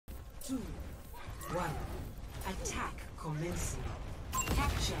2, 1. Attack commencing.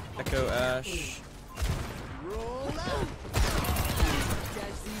 Capture. Echo Ash. Roll out.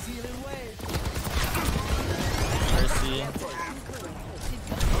 Catch these healing waves. Mercy.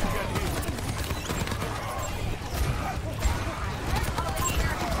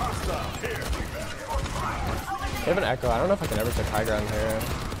 They have an Echo. I don't know if I can ever take high ground here.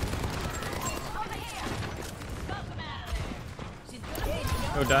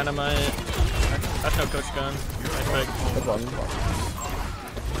 No dynamite. That's no coach gun. Nice pick. Good one.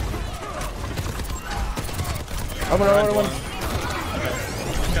 Oh, one. Okay.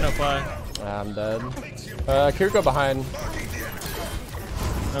 He's gonna fly. I'm dead. Kiriko behind.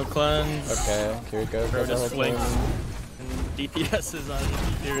 No cleanse. Okay, Kiriko. Bro just flinks. And DPS is on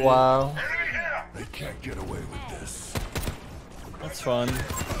period. Wow. They can't get away with this. That's fun.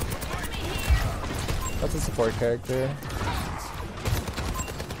 That's a support character.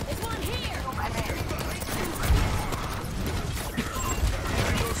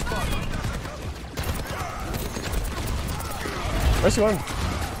 Where's he going?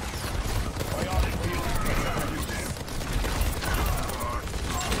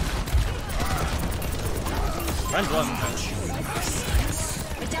 Mine's one.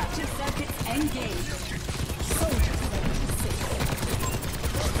 Adaptive circuits engaged.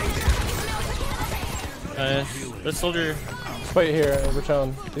 This soldier. Wait here, we're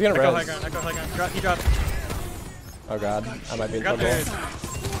chilling. He's gonna Echo high res. ground. Echo high ground. He dropped. Oh god, I might be in Got trouble. there.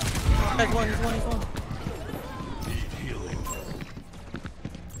 He's one.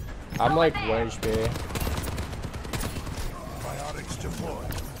 I'm like 1 HP. Biotics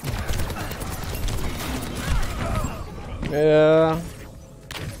deployed. Yeah.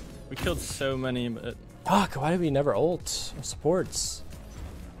 We killed so many, but Fuck, why do we never ult? Supports.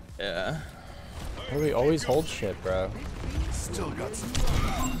 yeah. Why do we always hold shit, bro? Still got some.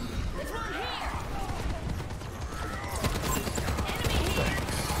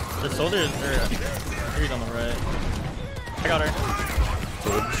 The soldier is he's on the right. I got her.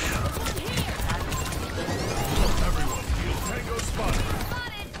 Everyone, heal Tango spotted.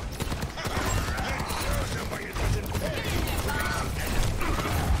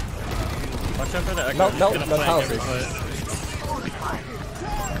 Watch out for the Echo. No, He's no, gonna no flank policy. every fight.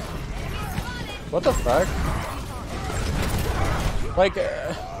 What the fuck? Like,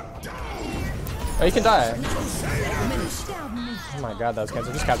 oh, you can die. Oh my god, that was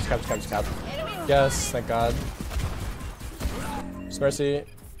cancer. Just cap. Yes, thank god. Just mercy.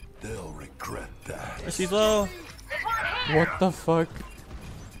 They'll regret that. Mercy's low. What the fuck?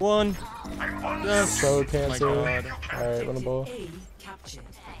 One. Yes. So Oh cancer. my god. Alright, winnable. A captured.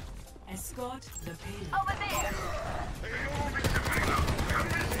 Escort the payload. Over there.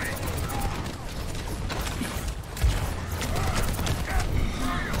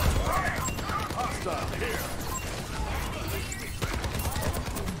 Hostile here.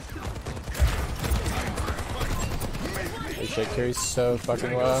 This shit carries so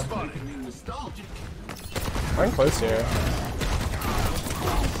fucking well. I'm close here.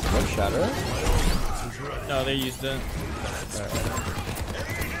 No shatter? No, they used it.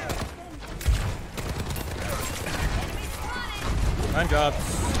 Mine dropped.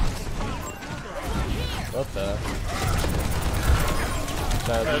 What the?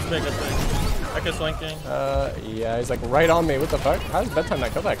 Let's make a thing. Echo's flanking. Yeah, he's like right on me. What the fuck? How's bedtime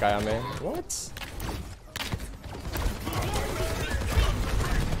not kill that guy on me? What?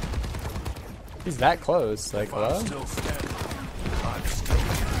 He's that close. Like, hello? Still standing. I'm still.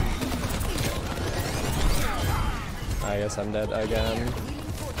 I guess I'm dead again.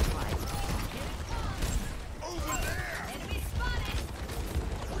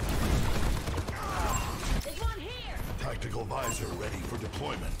 Tactical visor ready for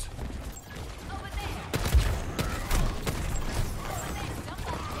deployment.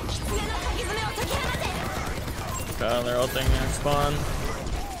 God, they're ulting and spawn.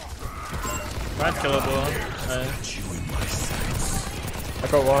 Mine's killable. Nice.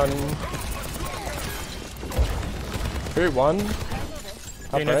 Echo 1. Fury 1. Up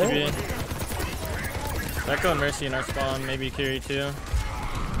Kiri no right? TV. Echo and Mercy in our spawn. Maybe Kiri too.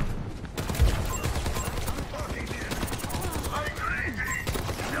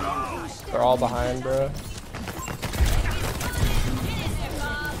 They're all behind, bro.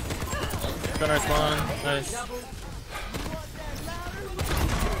 Got our spawn. Nice.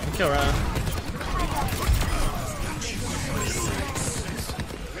 Kill round.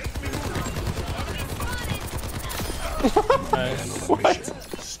 Nice. What?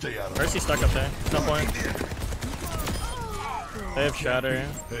 Stay out of Mercy stuck up there. No point. They have shatter.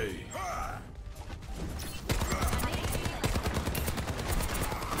 Hey,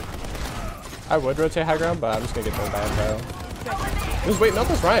 I would rotate high ground, but I'm just gonna get thrown by info. Just wait, no,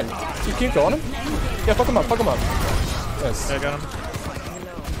 that's Ryan. You keep going him? Yeah, fuck him up, fuck him up. Yes. Yeah, I got him.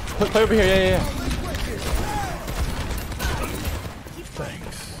 Play over here, yeah.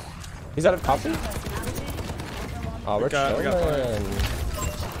 Thanks. He's out of copy? Oh, we're We got chilling.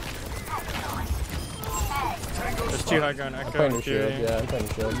 There's 2 high ground I'm echo playing and your shield, Fury. yeah, I'm playing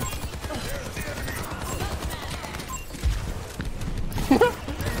your shield.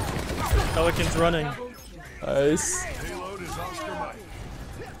 Pelican's running. Nice. Payload is Oscar Mike.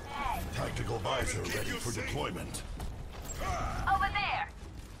 Tactical visor ready for deployment. Over there.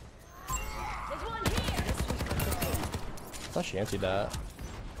 There's one here. I thought she antied that.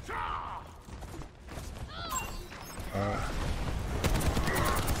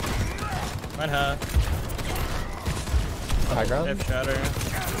 Mine half. High They ground? have shatter.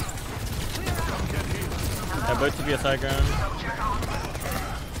 Yeah, both to be a high ground.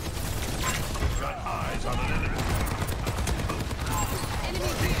 Got eyes on an enemy.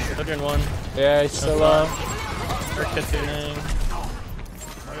 They're doing 1. Yeah, he's still low. They're kitchening.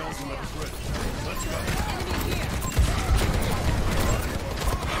 My ultimate is ready. Let's go.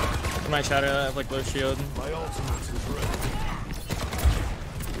 Might shatter that. I have like low shield. My ultimate is ready.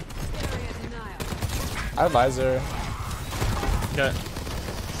 I have visor. Okay.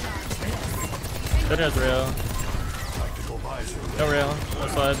 That has rail. Tactical visor ready. No rail.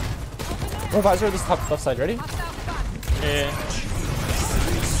 Left side. No visor, this top left side, ready? Yeah.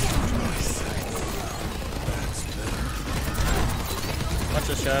 Bunch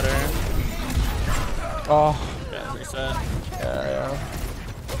of shatter. Oh, Yeah, reset. yeah.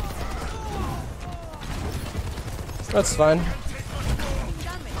 That's fine.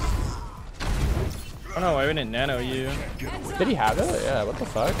 I don't know why we didn't nano you. Did he have it? Yeah, what the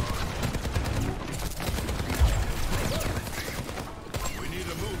fuck? We need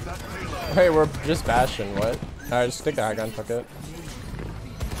to move that payload. Hey, we're just bashing, what? Alright, just stick the high gun, fuck it.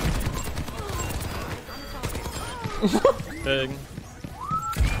 Big.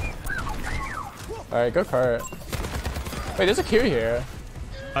 Alright, go cart. Wait, there's a Q here.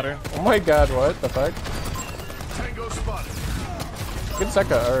 Shatter. Oh my god, what the fuck? Tango spotted. Good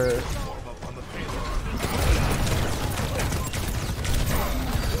Sekka, or... Form up on the payload.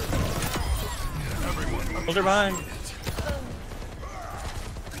 Everyone, Hold her behind.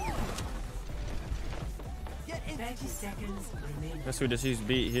 30 seconds remaining. Guess we just use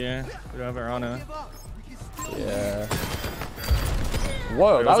beat here. We don't have our Ana. Yeah.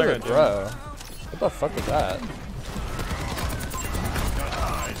 Whoa, Wait, that what's was a that guy throw. What the fuck was that?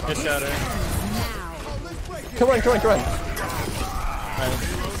 Get shatter. Come on, come on, come on. Nice.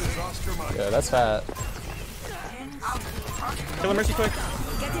 Yeah, that's fat. Kill him, Mercy, quick.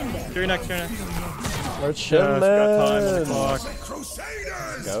 Fury next, Fury next. We're Just got time on the chilling. clock.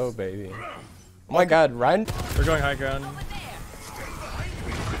 Crusaders. Go, baby. Oh my god, Ryan. We're going high ground.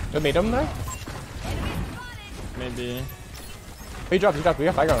 Did meet him there? Maybe. Oh, he dropped, he dropped. We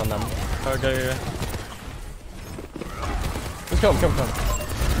got high ground on them. Okay, yeah. Let's kill him, kill him, kill him.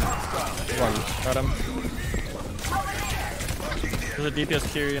 One. Got him. There's a DPS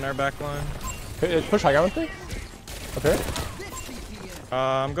Fury in our back line. Push high ground with me? Up here?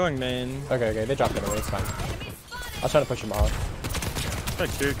 I'm going main. Okay, okay, they dropped anyway, it's fine. I was trying to push him off. Like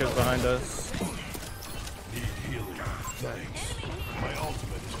Kirika's behind us. Need healing. Thanks. My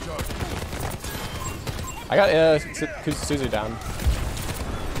ultimate is charged. I got Suzu down.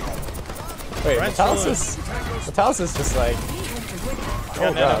 Wait, Ryan's Metalis is just like... Yeah,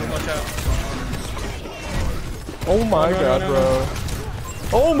 Oh nano, god. watch out. Oh my No, no, god, no, bro.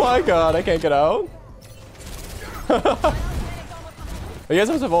 Oh my god, I can't get out. You guys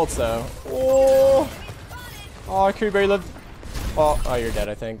have some ults though. Oh, oh, Kirby lived. Oh, you're dead,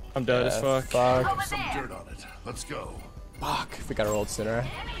 I think. I'm dead as fuck. Fuck. Have some dirt on it. Let's go. Fuck. If we got our ult sooner.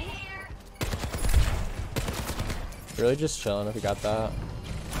 Really just chilling if we got that.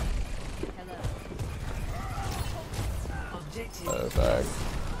 Objective. Oh, fuck.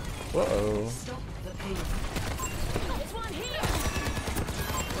 Whoa. Stop the payload. There's one here.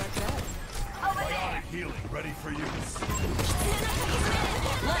 Bionic healing ready for use.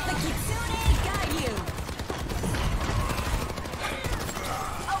 Let the Kitsune guide you.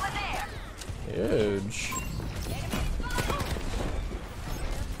 Over there. Huge.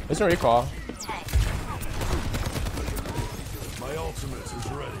 There's no recall. My ultimate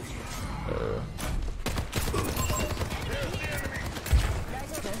is ready.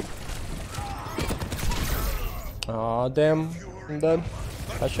 Aw, damn. I'm dead.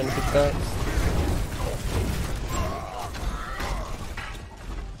 I shouldn't have picked that.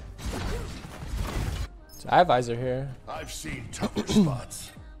 So I have visor here. I've seen tougher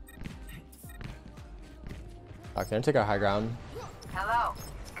spots. Okay, they're gonna take our high ground. Hello.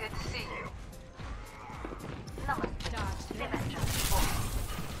 Good to see you.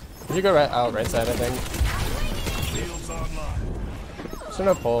 Did you go right out right side, I think? Shields online. So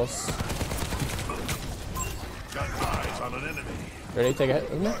no pulse. Got eyes on an enemy. Ready to take a hit,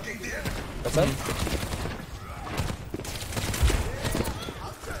 isn't it? That's it?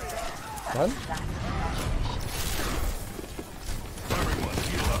 Done? Everyone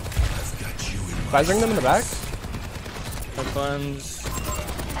heal up. I've got you in my Vising them in the back? No cleanse.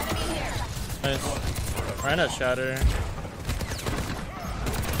 Nice. Rhino shatter.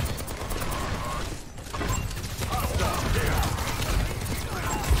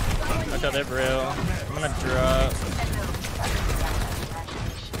 Watch out, they're real. I'm gonna drop.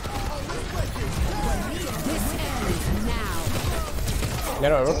 Yeah,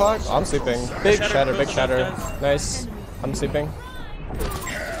 no overclock? Oh, I'm sleeping. Big shatter, big shatter. Nice. I'm sleeping.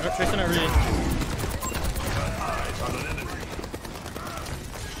 We're tracing a read.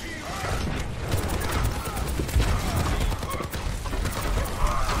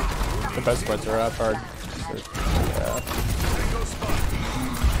 The best squads are up hard. Yeah.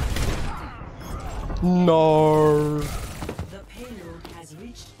 No. The payload has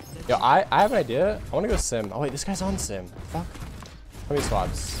reached the Yo, I have an idea. I want to go sim. Oh wait, this guy's on sim. Fuck. How many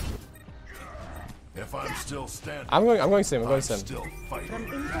swaps? If I'm still standing, I'm going sim. I'm going sim. still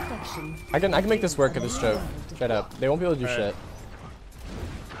fighting. I can make this work at this stroke. Straight up. They won't be able to do shit.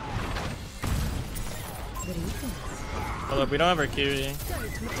 Hold up, we don't have our cutie.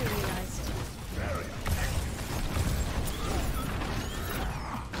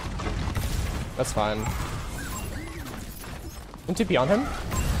 That's fine. Can TP on him?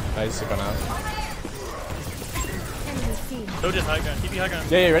 Nice, he's gone out. Go just high ground. TP high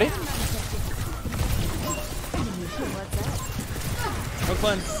ground. Yeah, you ready? No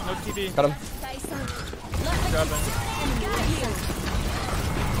cleanse. No TP. Got him. Dropping.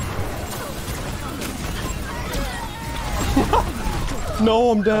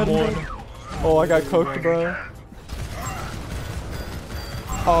 No, I'm dead. Oh, I got coked, bro.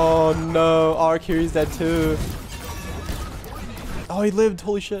 Oh no, our Kiri's dead too. Oh, he lived.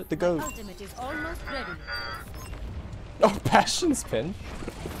 Holy shit, the goat. Ultimate is almost ready. Oh, Passion's pin.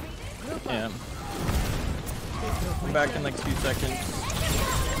 Yeah. I'm back in like 2 seconds.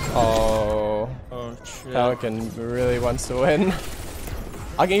 Oh, Oh shit. Falcon really wants to win.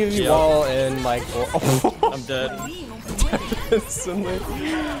 I can give you Yep. wall in like. Oh, I'm dead. instantly.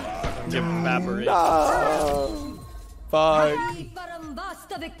 Get evaporate. No. Fuck.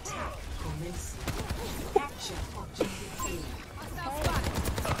 commence. Capture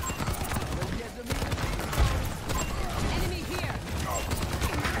objective Enemy here.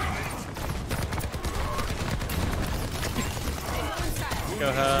 Go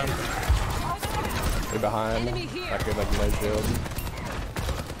ahead. Way behind. Not good, like no shield.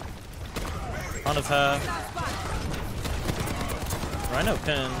 On his half. Rhino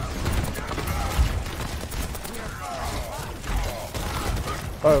pin.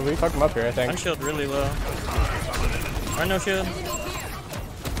 Oh, we fucked him up here, I I'm think. shield really low. Rhino shield.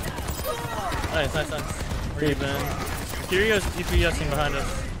 Nice, nice, nice. We're even. Curio's DPSing behind us.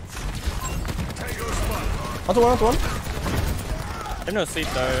 Onto one, onto one. I have no sleep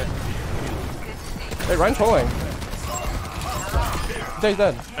dart. Hey, Ryan's pulling. He's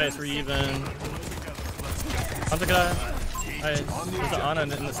dead. Nice, we're even. Onto guy. Nice. There's an Ana in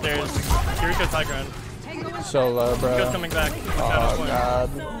the stairs. Kiriko's high ground. So low, bro. Kiriko's coming back. Oh god.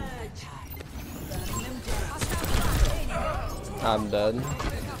 I'm dead.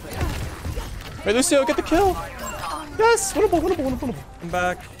 Wait, Lucio, get the kill! Yes! Winnable, winnable, winnable, winnable. I'm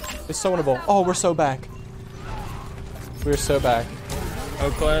back. It's so winnable. Oh, we're so back. We're so back. No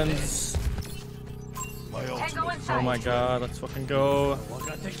cleanse. My ultimate. Oh my god, let's fucking go.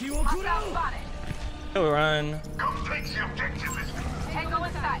 Go Ryan. Come take the objective with me.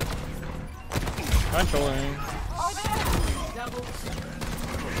 I'm trolling.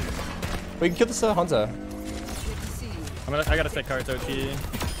 We can kill this Hanzo. I gotta set cards OT.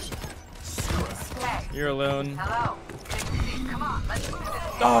 You're alone.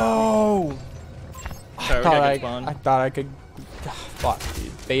 Oh! Sorry, we gotta get spawned. I thought I could fuck,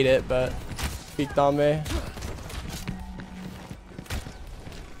 dude. Bait it, but peeked on me.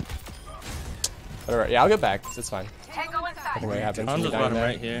 Whatever. Yeah, I'll get back. It's fine. Nothing really happens. when you Hanzo's die bottom there.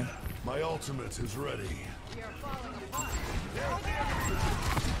 right here. My ultimate is ready.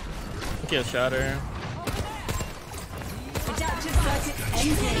 Kill shatter.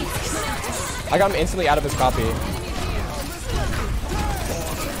 I got him instantly out of his copy.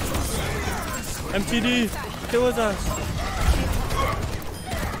 MTD! Kill his ass!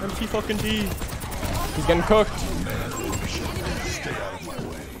 MT fucking D! He's getting cooked. Stay out of my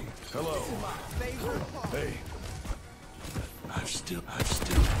way. Hello. Hey. I've still got it.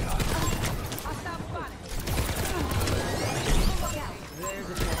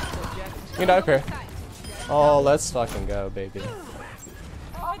 You can die up here. Oh, let's fucking go, baby.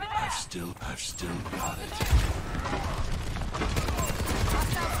 I've still got it.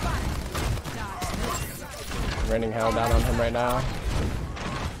 Raining hell down on him right now.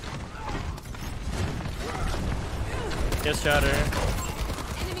 Get shatter.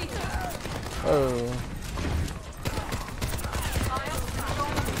 Oh.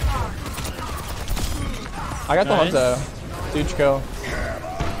 I got the Nice. Hunter. Huge kill.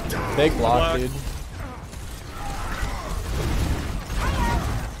 Big block, dude.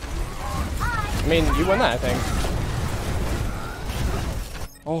 I mean, you won that, I think.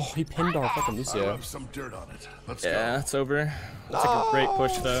 Oh, he pinned our fucking I Lucio. have some dirt on it. Let's Yeah, it's over. That's like a great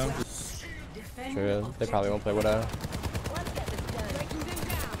push though. True, they probably won't play Widow.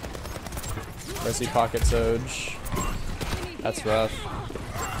 Mercy pocket Soj. That's rough.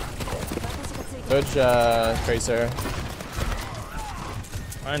 Soj, Tracer.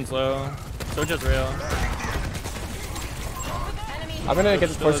 Mine's low. So just real. I'm gonna get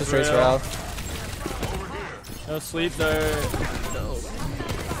force this Tracer out. No sleep there. No.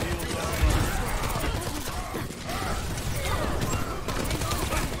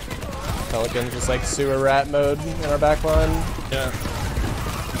 Pelican's just like sewer rat mode in our back line. Yeah.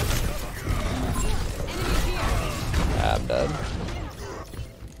 Yeah, I'm dead.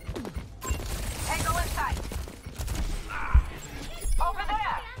 Tango inside. Over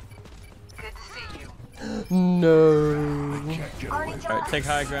there. Good to see you. No. Alright, take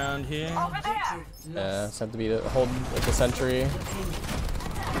high ground here. Over there. Yeah, it's have to be to hold like the sentry.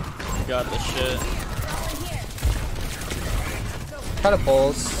 Got the shit. Kind of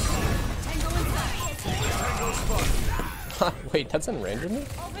pulls. Wait, that's in range of me?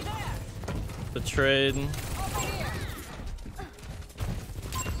 The trade.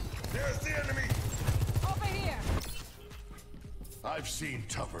 There's the enemy. Over here. I've seen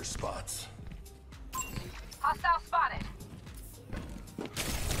tougher spots. Hostile spotted.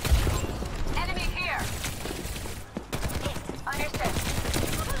 Enemy here. Understood.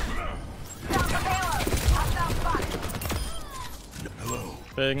 Down the payload. Hostile spotted. Hello.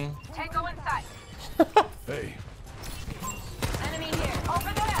 Big. Tango inside. Hey. Enemy here.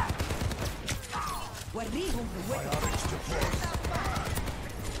 Over there. Biotics deployed.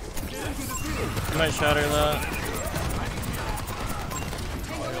 You might shatter that.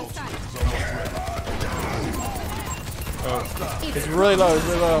 Oh, He's really low, he's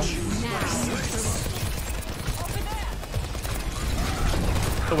really low.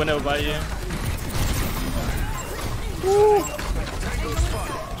 the window will bite you.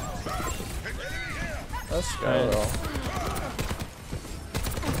 Let's go. Nice.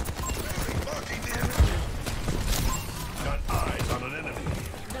 Got eyes on an enemy.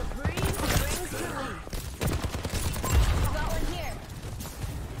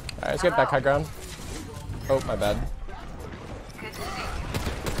 Alright, let's get back high ground. Oh, my bad. Good to see you.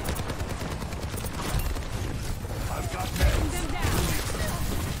 I've got men.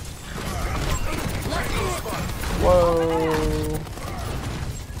 Whoa.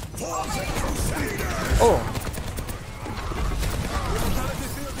 Oh.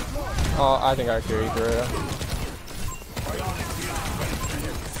 Oh, I think I carried through.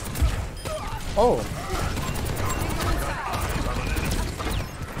 Oh.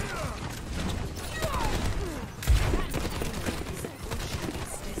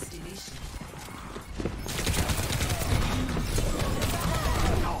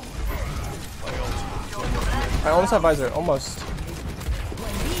 I almost have visor, almost.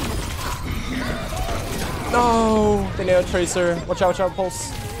 No! They nailed Tracer. Watch out,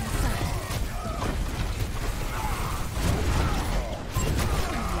 Pulse.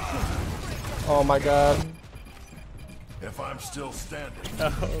 Oh my god. If I'm still standing,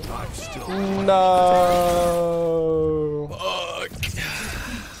 Oh. I'm still. No! Fuck.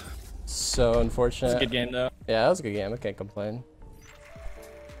 So unfortunate. Good game though. Yeah, that was a good game. I can't complain.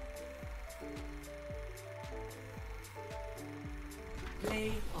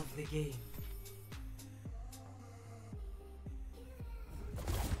 Play of the game.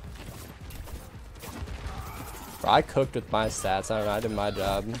 Bro, I cooked with my stats. I don't know. I did my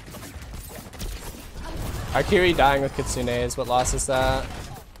job. Akiri dying with Kitsune is what lost us that.